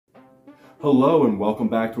Hello and welcome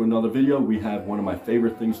back to another video. We have one of my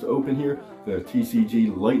favorite things to open here, the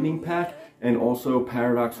TCG Lightning Pack, and also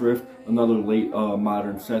Paradox Rift, another late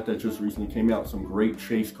modern set that just recently came out. Some great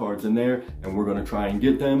chase cards in there, and we're going to try and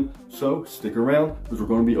get them. So stick around because we're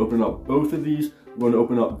going to be opening up both of these. We're going to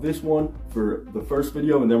open up this one for the first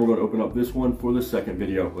video, and then we're going to open up this one for the second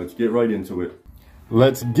video. Let's get right into it.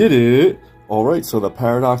 Let's get it. Alright, so the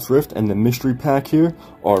Paradox Rift and the Mystery Pack here.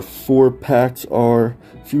 Our 4 packs are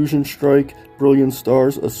Fusion Strike, Brilliant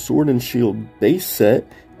Stars, a Sword and Shield base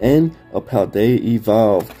set, and a Paldea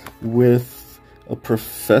Evolved with a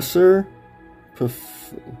Professor. You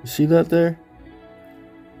see that there?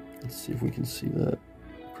 Let's see if we can see that.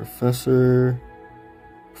 Professor's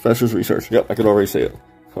Research. Yep, I could already say it.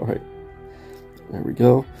 Alright, there we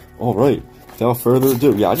go. Alright, without further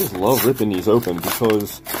ado, yeah, I just love ripping these open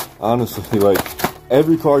because honestly, like,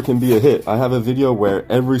 every card can be a hit. I have a video where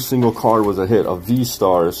every single card was a hit. A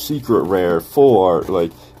V-Star, a Secret Rare, Full Art,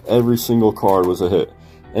 like, every single card was a hit.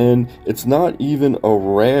 And it's not even a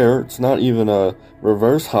rare, it's not even a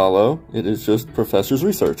reverse holo, it is just Professor's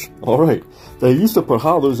Research. Alright, they used to put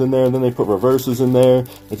holos in there, and then they put reverses in there.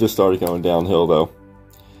 It just started going downhill, though.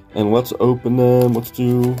 And let's open them. Let's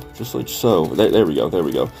do just like so. There we go. There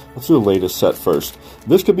we go. Let's do the latest set first.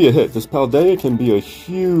 This could be a hit. This Paldea can be a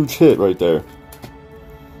huge hit right there.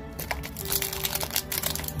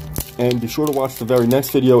 And be sure to watch the very next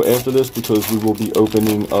video after this because we will be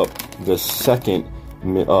opening up the second,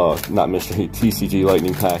 not mystery, TCG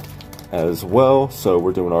Lightning Pack as well. So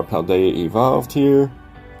we're doing our Paldea Evolved here.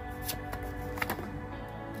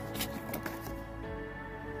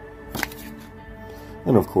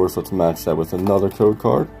 And of course, let's match that with another code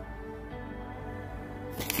card.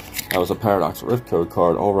 That was a Paradox Rift code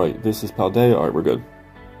card. Alright, this is Paldea. Alright, we're good.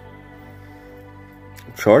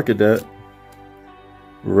 Charcadet,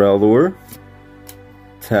 Rellor,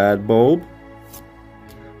 Tadbulb,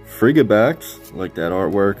 Frigibax, like that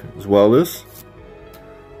artwork as well as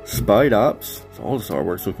Spidops. So all this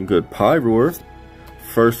artwork's looking good. Pyroar,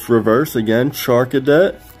 first reverse again,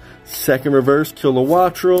 Charcadet, second reverse,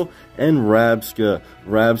 Kilowattrel, and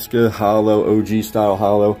Rabska holo, OG style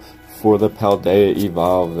holo for the Paldea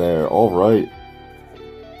Evolve there. Alright.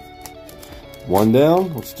 One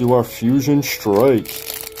down. Let's do our Fusion Strike.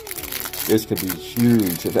 This could be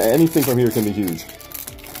huge. If anything from here can be huge.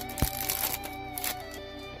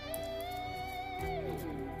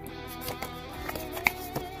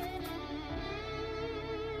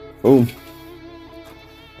 Boom.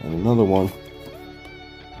 And another one.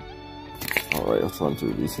 Alright, let's run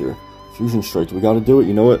through these here. Fusion Strike, we gotta do it.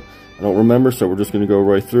 You know what? I don't remember, so we're just gonna go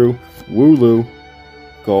right through. Wooloo,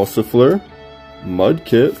 Gossifleur,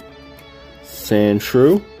 Mudkip,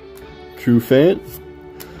 Sandshrew, Cufant,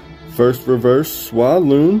 first reverse,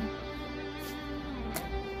 Swaloon,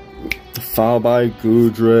 Falby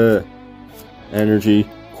Goodra, Energy,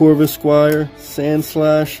 Corvisquire,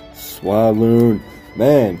 Sandslash, Swaloon.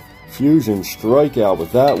 Man, Fusion Strikeout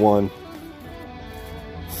with that one.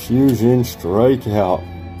 Fusion Strikeout.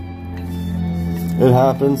 It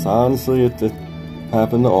happens, honestly, it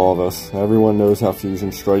happened to all of us. Everyone knows how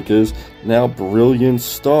Fusion Strike is. Now, Brilliant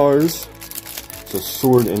Stars. It's a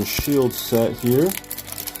Sword and Shield set here.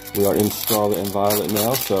 We are in Scarlet and Violet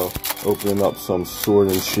now, so opening up some Sword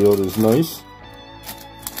and Shield is nice.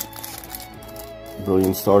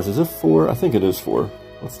 Brilliant Stars, is it 4? I think it is 4.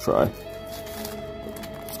 Let's try.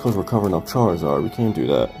 It's because we're covering up Charizard, we can't do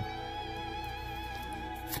that.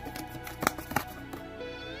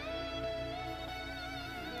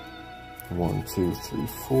 One, 2, 3,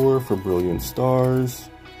 4 for Brilliant Stars.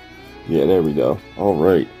 Yeah, there we go.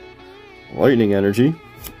 Alright. Lightning Energy.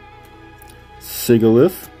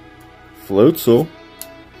 Sigilyph. Floatzel.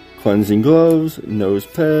 Cleansing Gloves. Nose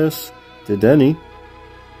Pass. Dedenne.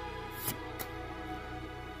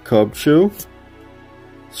 Cubchoo.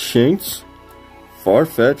 Shinx.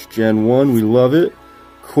 Farfetch. Gen 1. We love it.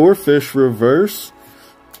 Corphish Reverse.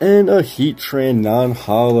 And a Heatran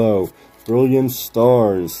non-holo. Brilliant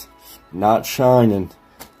Stars. Not shining.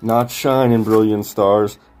 Not shining, Brilliant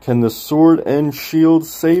Stars. Can the Sword and Shield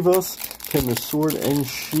save us? Can the Sword and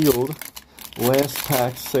Shield last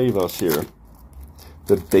pack save us here?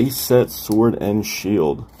 The base set Sword and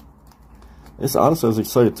Shield. Honestly, I was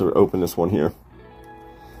excited to open this one here.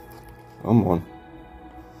 Come on.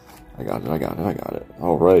 I got it.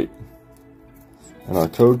 Alright. And our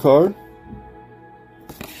code card.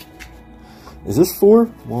 Is this 4?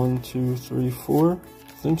 1, 2, 3, 4?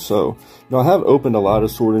 I think so. Now, I have opened a lot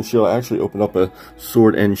of Sword and Shield. I actually opened up a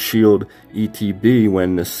Sword and Shield ETB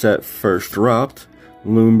when the set first dropped.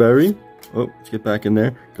 Loomberry. Oh, let's get back in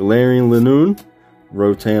there. Galarian Linoone.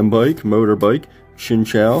 Rotom Bike, Motorbike,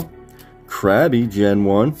 Chinchou, Krabby Gen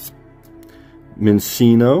 1.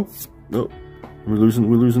 Mincino. Oh, we're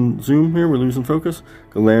losing zoom here. We're losing focus.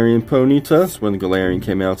 Galarian Ponyta. That's when the Galarian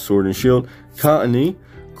came out. Sword and Shield. Cottony.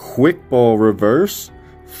 Quick Ball Reverse.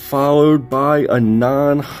 Followed by a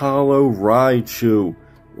non-holo Raichu.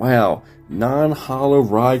 Wow. Non-holo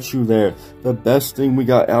Raichu there. The best thing we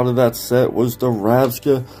got out of that set was the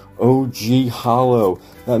Ravska OG Holo.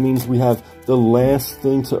 That means we have the last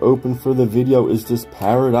thing to open for the video is this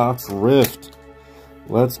Paradox Rift.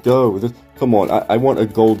 Let's go. Come on, I want a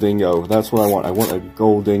Goldingo. That's what I want. I want a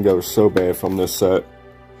Goldingo so bad from this set.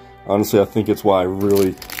 Honestly, I think it's why I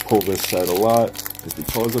really pull this set a lot. Is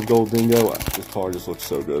because of Goldingo. This card just looks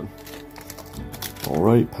so good.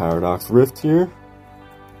 Alright, Paradox Rift here.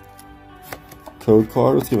 Code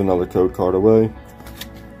card. Let's give another code card away.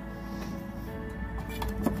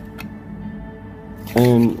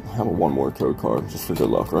 And how about one more code card, just for good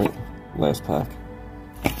luck, right? Last pack.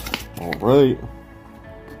 Alright.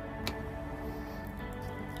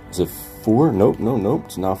 Is it 4? Nope, nope,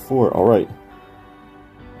 it's not 4. Alright.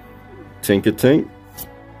 Tinkatink.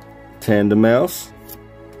 Tandemaus.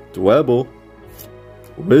 Dwebble.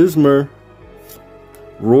 Whismur.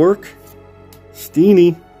 Rourke.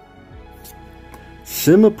 Steenie.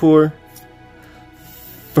 Simipour.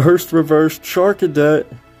 First reverse Charcadet.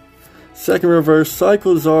 Second reverse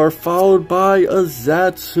Cyclizar, followed by a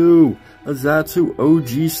Zatu. A Zatu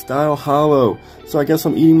OG style holo. So I guess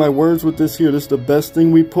I'm eating my words with this here. This is the best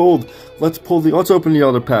thing we pulled. Let's open the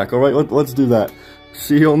other pack, alright? Let's do that.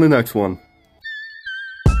 See you on the next one.